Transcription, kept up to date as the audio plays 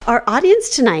Our audience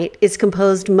tonight is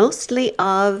composed mostly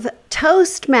of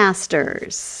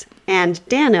Toastmasters. And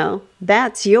Dano,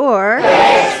 that's your...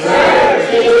 Expertise!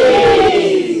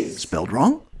 Spelled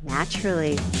wrong?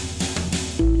 Naturally.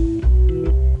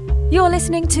 You're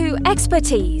listening to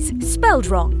Expertise, Spelled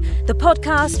Wrong, the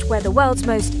podcast where the world's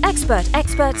most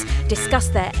experts discuss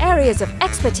their areas of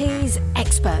expertise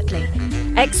expertly.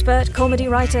 Expert comedy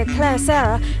writer Claire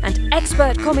Sarah and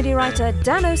expert comedy writer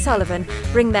Dan O'Sullivan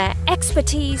bring their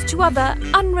expertise to other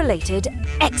unrelated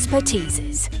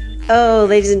expertises. Oh,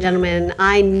 ladies and gentlemen,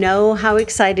 I know how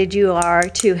excited you are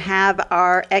to have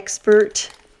our expert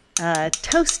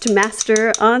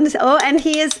Toastmaster on. Oh, and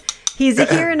he's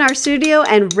here in our studio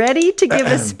and ready to give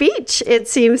a speech, it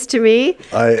seems to me.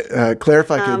 Claire, if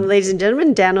I could... ladies and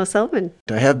gentlemen, Dan O'Sullivan.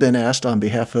 I have been asked on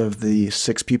behalf of the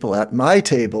 6 people at my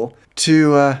table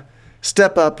to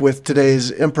step up with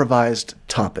today's improvised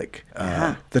topic.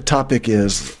 The topic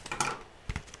is...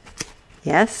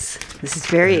 Yes, this is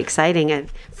very exciting. A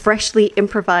freshly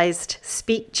improvised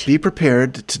speech. Be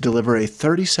prepared to deliver a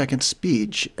 30-second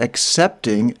speech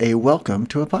accepting a welcome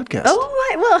to a podcast. Oh,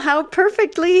 my, well, how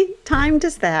perfectly timed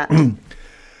is that?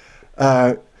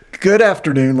 Good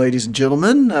afternoon, ladies and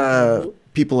gentlemen,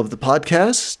 people of the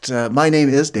podcast. My name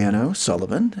is Dan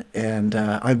O'Sullivan, and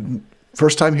I'm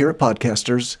first time here at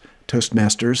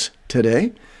Toastmasters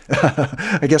today.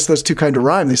 I guess those two kind of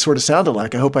rhyme. They sort of sound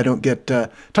alike. I hope I don't get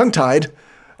tongue-tied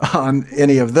on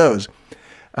any of those.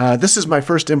 This is my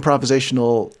first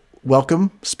improvisational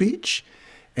welcome speech,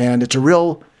 and it's a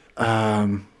real,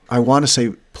 I want to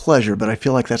say pleasure, but I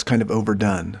feel like that's kind of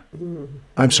overdone.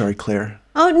 I'm sorry, Claire.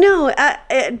 Oh, no,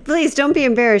 please don't be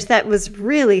embarrassed. That was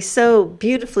really so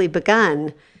beautifully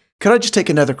begun. Could I just take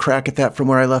another crack at that from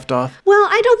where I left off? Well,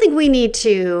 I don't think we need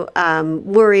to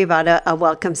worry about a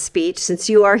welcome speech since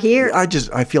you are here.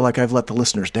 I feel like I've let the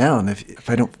listeners down if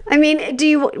I don't. I mean,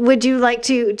 would you like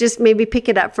to just maybe pick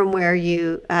it up from where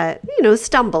you,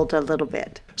 stumbled a little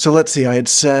bit? So let's see. I had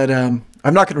said, I'm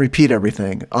not going to repeat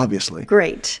everything, obviously.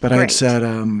 Great. But I had said,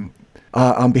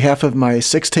 on behalf of my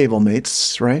 6 table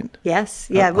mates, right? Yes.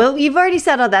 Yeah. Well, you've already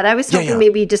said all that. I was hoping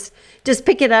maybe just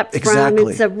pick it up from,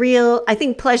 it's a real, I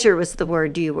think pleasure was the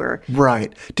word you were.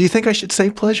 Right. Do you think I should say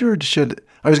pleasure or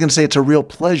I was going to say it's a real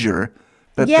pleasure,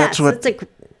 but yes, that's what.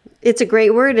 It's a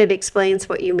great word. It explains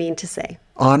what you mean to say.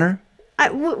 Honor?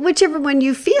 Whichever one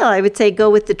you feel, I would say go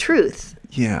with the truth.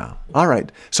 Yeah. All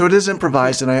right. So it is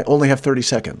improvised and I only have 30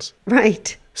 seconds.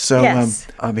 Right. So yes.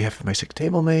 On behalf of my 6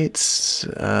 table mates,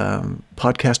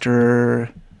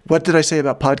 podcaster, what did I say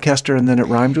about podcaster and then it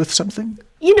rhymed with something?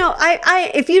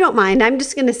 I if you don't mind, I'm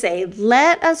just going to say,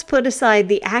 let us put aside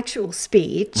the actual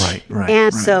speech. Right.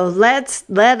 And so let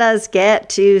us get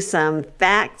to some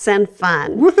facts and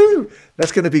fun. Woohoo!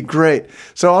 That's going to be great.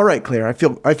 So, all right, Claire, I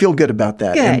feel good about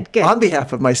that. Good. On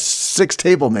behalf of my 6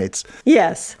 table mates.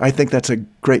 Yes. I think that's a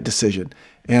great decision.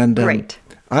 And great.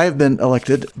 I have been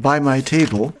elected by my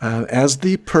table as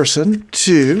the person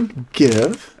to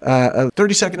give a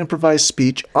 30-second improvised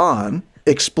speech on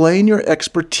explain your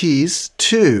expertise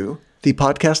to the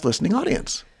podcast listening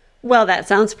audience. Well, that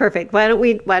sounds perfect. Why don't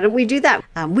we do that?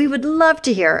 We would love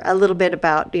to hear a little bit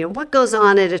about what goes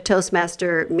on at a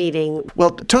Toastmaster meeting.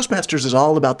 Well, Toastmasters is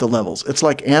all about the levels. It's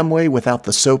like Amway without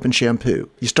the soap and shampoo.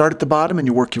 You start at the bottom and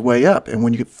you work your way up. And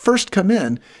when you first come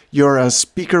in, you're a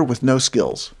speaker with no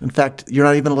skills. In fact, you're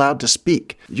not even allowed to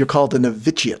speak. You're called a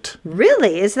novitiate.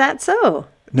 Really? Is that so?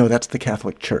 No, that's the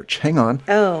Catholic Church. Hang on.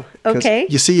 Oh, okay.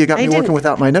 You see, you got me working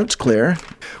without my notes, Claire.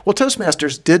 Well,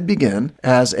 Toastmasters did begin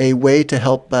as a way to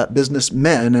help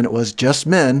businessmen, and it was just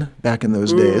men back in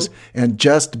those days, and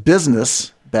just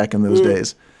business back in those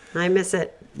days. I miss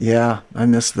it. Yeah, I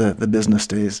miss the business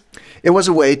days. It was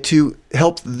a way to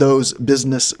help those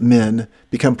businessmen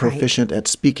become proficient at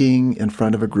speaking in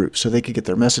front of a group so they could get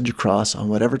their message across on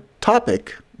whatever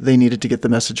topic they needed to get the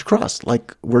message across,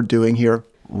 like we're doing here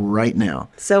right now.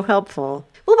 So helpful.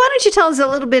 Well, why don't you tell us a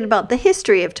little bit about the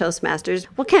history of Toastmasters?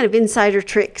 What kind of insider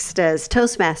tricks does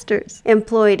Toastmasters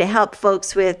employ to help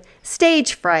folks with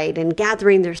stage fright and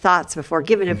gathering their thoughts before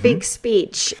giving a big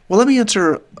speech? Well, let me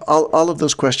answer all of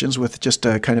those questions with just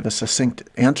a kind of a succinct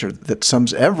answer that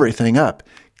sums everything up.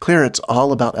 Claire, it's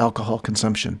all about alcohol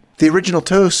consumption. The original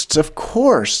toasts, of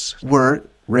course, were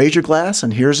raise your glass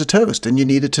and here's a toast, and you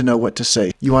needed to know what to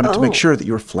say. You wanted to make sure that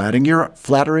you were flattering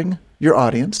your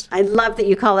audience. I love that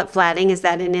you call it flatting. Is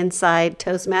that an inside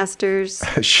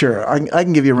Toastmasters? Sure. I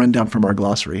can give you a rundown from our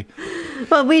glossary.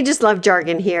 Well, we just love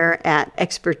jargon here at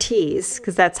Expertise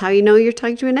because that's how you know you're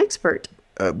talking to an expert.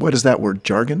 What is that word,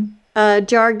 jargon?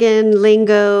 Jargon,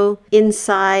 lingo,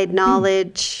 inside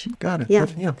knowledge. Got it.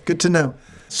 Yeah. Good to know.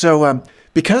 So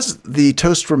Because the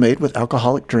toasts were made with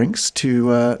alcoholic drinks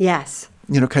to, Yes.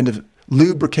 kind of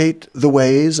lubricate the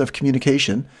ways of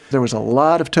communication, there was a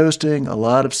lot of toasting, a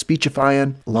lot of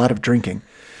speechifying, a lot of drinking.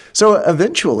 So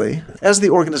eventually, as the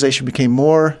organization became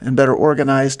more and better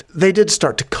organized, they did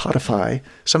start to codify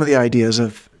some of the ideas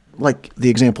of, like the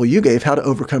example you gave, how to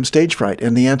overcome stage fright.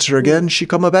 And the answer again, she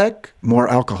come back, more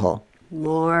alcohol.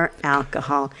 More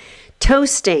alcohol.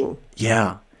 Toasting.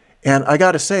 Yeah. And I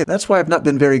got to say, that's why I've not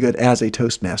been very good as a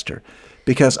Toastmaster,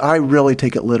 because I really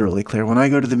take it literally, Claire. When I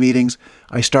go to the meetings,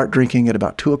 I start drinking at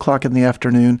about 2 o'clock in the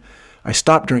afternoon. I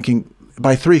stop drinking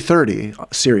by 3:30,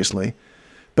 seriously,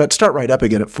 but start right up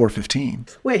again at 4:15.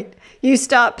 Wait, you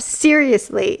stop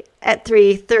seriously at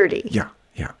 3:30. Yeah.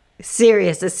 A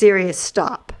serious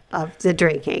stop of the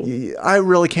drinking. I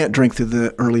really can't drink through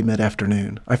the early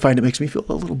mid-afternoon. I find it makes me feel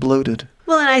a little bloated.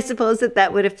 Well, and I suppose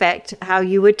that would affect how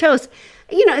you would toast.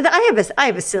 I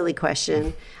have a silly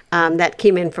question that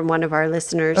came in from one of our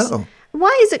listeners. Uh-oh.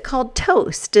 Why is it called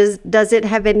toast? Does it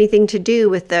have anything to do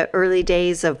with the early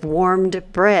days of warmed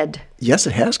bread? Yes,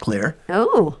 it has, Claire.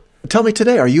 Oh. Tell me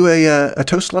today, are you a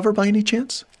toast lover by any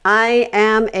chance? I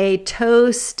am a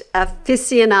toast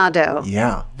aficionado.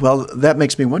 Yeah. Well, that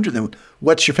makes me wonder then,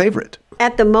 what's your favorite?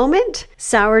 At the moment,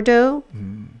 sourdough,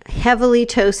 heavily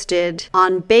toasted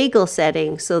on bagel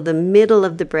setting so the middle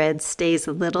of the bread stays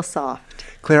a little soft.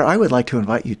 Claire, I would like to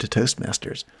invite you to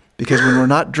Toastmasters, because when we're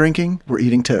not drinking, we're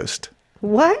eating toast.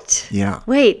 What? Yeah.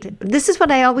 Wait, this is what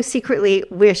I always secretly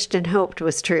wished and hoped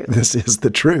was true. This is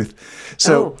the truth.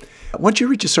 So once you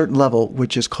reach a certain level,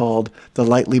 which is called the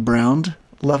lightly browned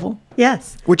level,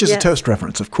 Yes. which is yes. a toast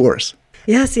reference, of course.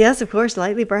 Yes, of course,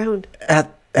 lightly browned.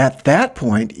 At that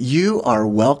point, you are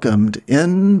welcomed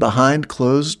in behind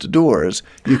closed doors.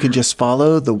 You can just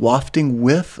follow the wafting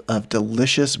whiff of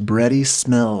delicious bready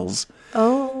smells.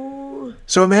 Oh,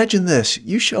 So imagine this.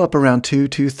 You show up around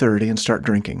 2:30 and start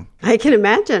drinking. I can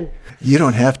imagine. You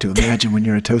don't have to imagine when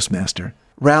you're a Toastmaster.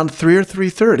 Round 3 or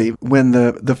 3:30, when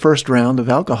the first round of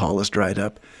alcohol is dried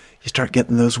up, you start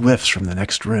getting those whiffs from the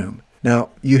next room. Now,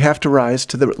 you have to rise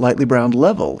to the lightly browned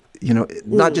level.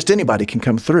 Not just anybody can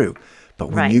come through. But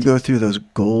when Right. you go through those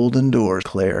golden doors,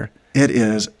 Claire, it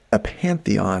is a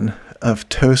pantheon of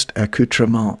toast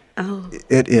accoutrement. Oh.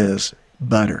 It is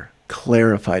butter,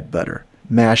 clarified butter,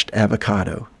 mashed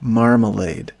avocado,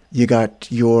 marmalade. You got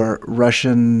your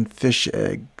Russian fish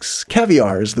eggs.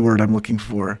 Caviar is the word I'm looking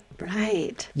for.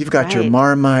 Right. You've got your right.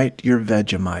 Marmite, your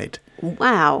Vegemite.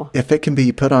 Wow. If it can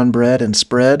be put on bread and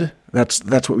spread, that's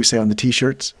what we say on the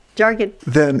T-shirts, Jargon.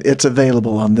 then it's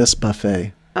available on this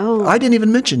buffet. Oh. I didn't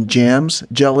even mention jams,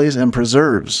 jellies, and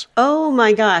preserves. Oh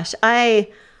my gosh.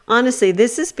 Honestly,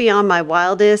 this is beyond my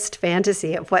wildest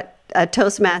fantasy of what a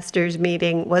Toastmasters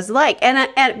meeting was like. And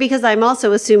because I'm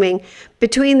also assuming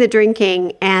between the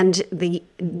drinking and the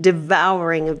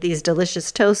devouring of these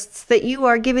delicious toasts that you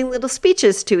are giving little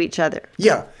speeches to each other.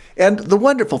 Yeah. And the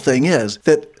wonderful thing is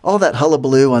that all that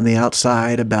hullabaloo on the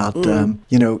outside about,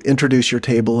 introduce your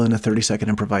table in a 30-second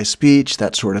improvised speech,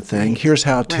 that sort of thing. Here's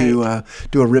how to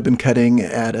do a ribbon cutting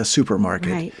at a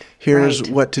supermarket. Right. Here's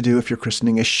Right. what to do if you're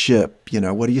christening a ship.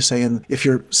 What are you saying if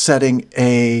you're setting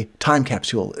a time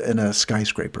capsule in a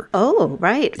skyscraper? Oh,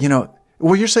 right.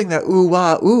 Well, you're saying that ooh,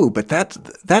 wah, ooh, but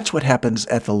that's what happens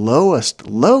at the lowest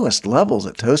levels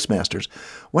at Toastmasters.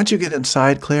 Once you get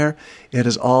inside, Claire, it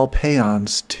is all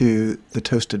paeans to the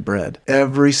toasted bread.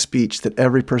 Every speech that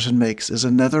every person makes is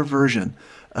another version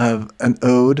of an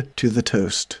ode to the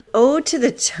toast. Ode to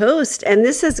the toast. And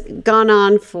this has gone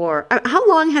on for, how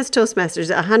long has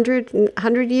Toastmasters?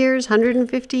 100 years?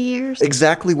 150 years?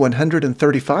 Exactly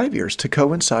 135 years to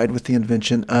coincide with the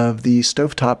invention of the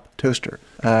stovetop toaster.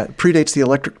 Predates the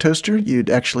electric toaster. You'd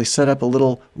actually set up a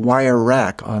little wire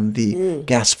rack on the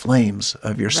gas flames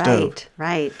of your stove.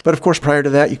 Right. But of course, prior to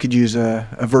that, you could use a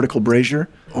vertical brazier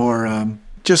or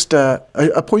just a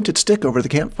pointed stick over the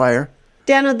campfire.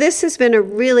 Dano, this has been a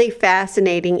really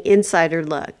fascinating insider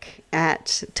look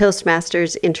at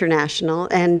Toastmasters International,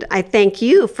 and I thank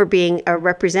you for being a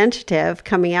representative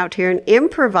coming out here and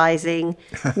improvising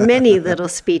many little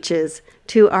speeches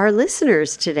to our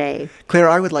listeners today. Claire,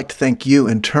 I would like to thank you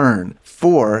in turn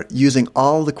for using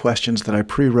all the questions that I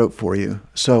pre-wrote for you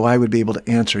so I would be able to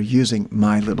answer using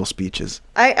my little speeches.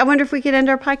 I wonder if we could end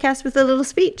our podcast with a little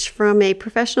speech from a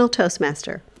professional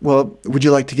Toastmaster. Well, would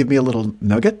you like to give me a little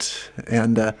nugget?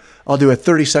 And I'll do a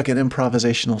 30-second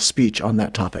improvisational speech on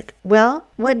that topic. Well,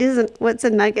 what's a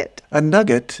nugget? A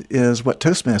nugget is what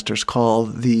Toastmasters call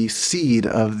the seed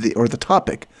of the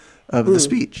topic of the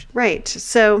speech. Right.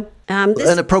 So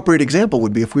An appropriate example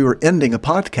would be if we were ending a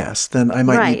podcast, then I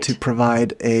might need Right. to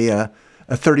provide a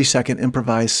a 30-second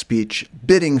improvised speech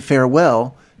bidding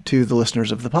farewell to the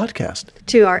listeners of the podcast.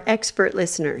 To our expert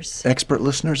listeners. Expert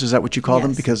listeners, is that what you call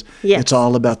them? Yes. Because Yes. it's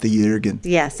all about the Jürgen.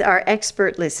 Yes, our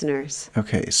expert listeners.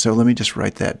 Okay, so let me just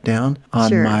write that down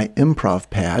on Sure. my improv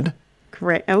pad.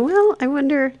 Correct. Oh, well, I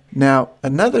wonder. Now,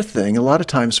 another thing, a lot of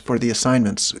times for the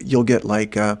assignments, you'll get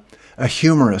like a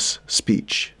humorous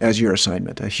speech as your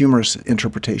assignment, a humorous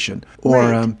interpretation,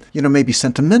 or Right. maybe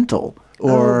sentimental,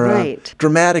 or right.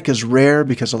 dramatic is rare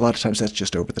because a lot of times that's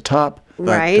just over the top.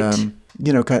 But, Right.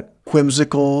 kind of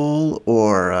whimsical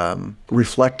or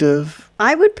reflective.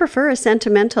 I would prefer a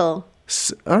sentimental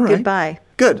All right. goodbye.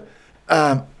 Good.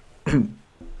 I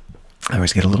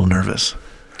always get a little nervous.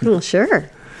 Well, sure.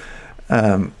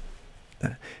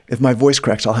 If my voice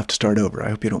cracks, I'll have to start over. I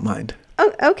hope you don't mind.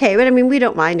 Oh, okay. But I mean, we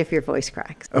don't mind if your voice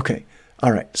cracks. Okay.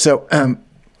 All right. So,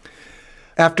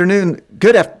 afternoon.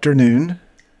 Good afternoon.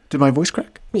 Did my voice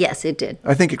crack? Yes, it did.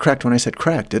 I think it cracked when I said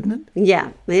crack, didn't it? Yeah.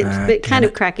 It's Ah, been kind damn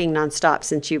of cracking nonstop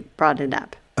since you brought it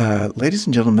up. Ladies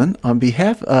and gentlemen, on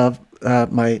behalf of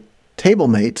my table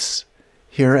mates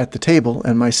here at the table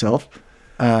and myself,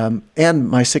 and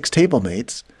my 6 table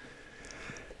mates,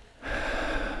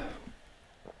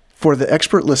 for the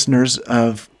expert listeners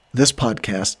of this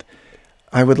podcast,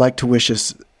 I would like to wish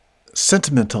us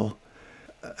sentimental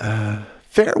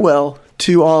farewell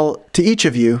to each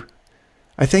of you.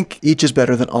 I think each is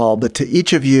better than all, but to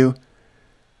each of you,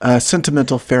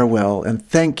 sentimental farewell and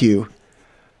thank you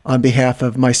on behalf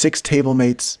of my 6 table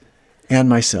mates and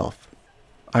myself.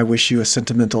 I wish you a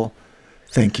sentimental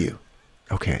thank you.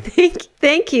 Okay.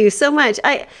 Thank you so much.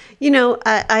 I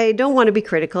don't want to be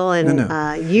critical, and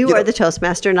No. you are the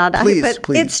Toastmaster, not please, I. But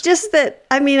please. it's just that,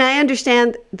 I mean, I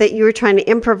understand that you were trying to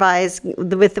improvise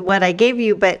with what I gave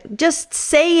you, but just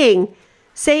saying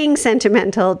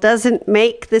sentimental doesn't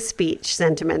make the speech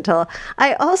sentimental.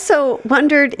 I also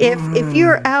wondered if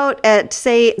you're out at,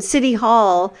 say, City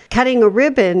Hall cutting a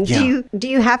ribbon, Yeah. do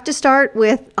you have to start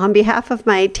with on behalf of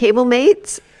my table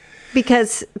mates?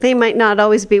 Because they might not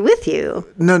always be with you.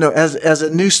 No. As a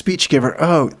new speech giver,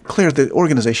 Claire, the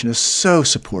organization is so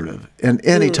supportive. And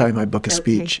anytime I book a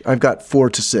speech, I've got 4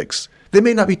 to 6. They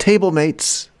may not be table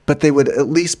mates, but they would at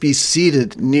least be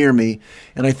seated near me.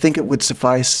 And I think it would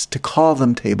suffice to call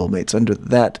them table mates under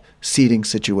that seating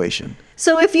situation.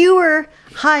 So if you were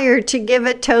hired to give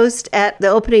a toast at the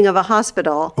opening of a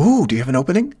hospital, Ooh, do you have an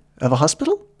opening of a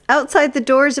hospital? outside the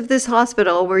doors of this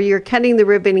hospital where you're cutting the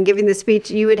ribbon and giving the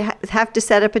speech, you would have to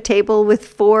set up a table with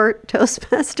 4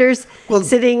 Toastmasters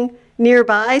sitting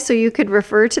nearby so you could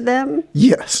refer to them?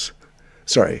 Yes.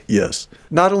 Sorry, yes.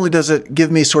 Not only does it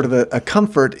give me sort of a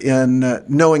comfort in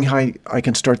knowing how I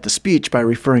can start the speech by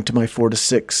referring to my 4 to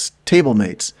 6 table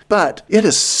mates, but it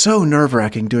is so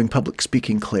nerve-wracking doing public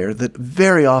speaking, Claire, that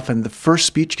very often the first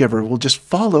speech giver will just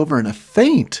fall over in a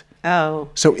faint. Oh.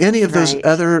 So any of those right.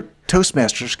 other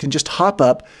Toastmasters can just hop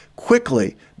up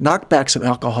quickly, knock back some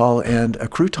alcohol and a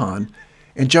crouton,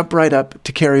 and jump right up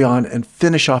to carry on and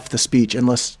finish off the speech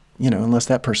unless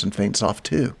that person faints off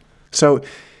too. So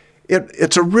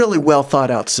it's a really well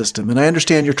thought out system, and I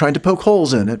understand you're trying to poke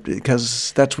holes in it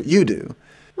because that's what you do.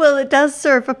 Well, it does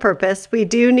serve a purpose. We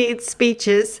do need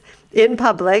speeches in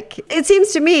public. It seems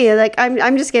to me like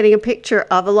I'm just getting a picture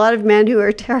of a lot of men who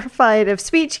are terrified of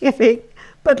speech giving,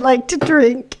 but like to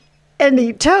drink and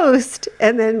eat toast.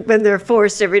 And then when they're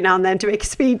forced every now and then to make a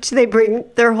speech, they bring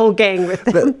their whole gang with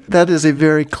them. That is a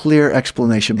very clear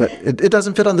explanation, but it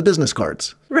doesn't fit on the business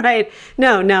cards. Right.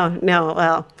 No.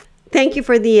 Well, thank you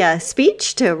for the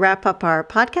speech to wrap up our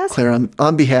podcast. Claire,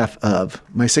 on behalf of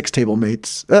my 6 table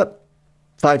mates,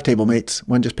 5 table mates,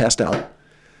 one just passed out,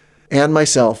 and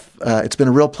myself, it's been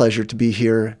a real pleasure to be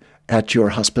here at your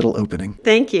hospital opening.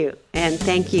 Thank you. And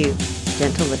thank you,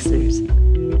 gentle listeners.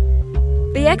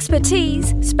 The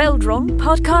Expertise, Spelled Wrong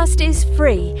podcast is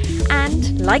free,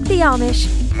 and like the Amish,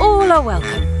 all are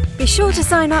welcome. Be sure to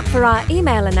sign up for our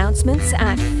email announcements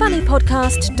at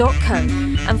funnypodcast.co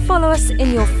and follow us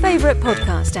in your favourite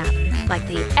podcast app, like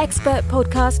the expert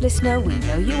podcast listener we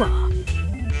know you are.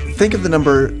 Think of the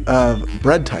number of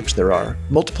bread types there are,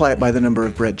 multiply it by the number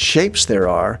of bread shapes there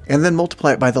are, and then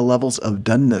multiply it by the levels of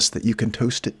doneness that you can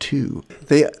toast it to.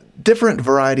 The different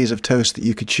varieties of toast that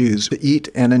you could choose to eat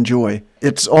and enjoy,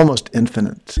 it's almost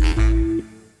infinite.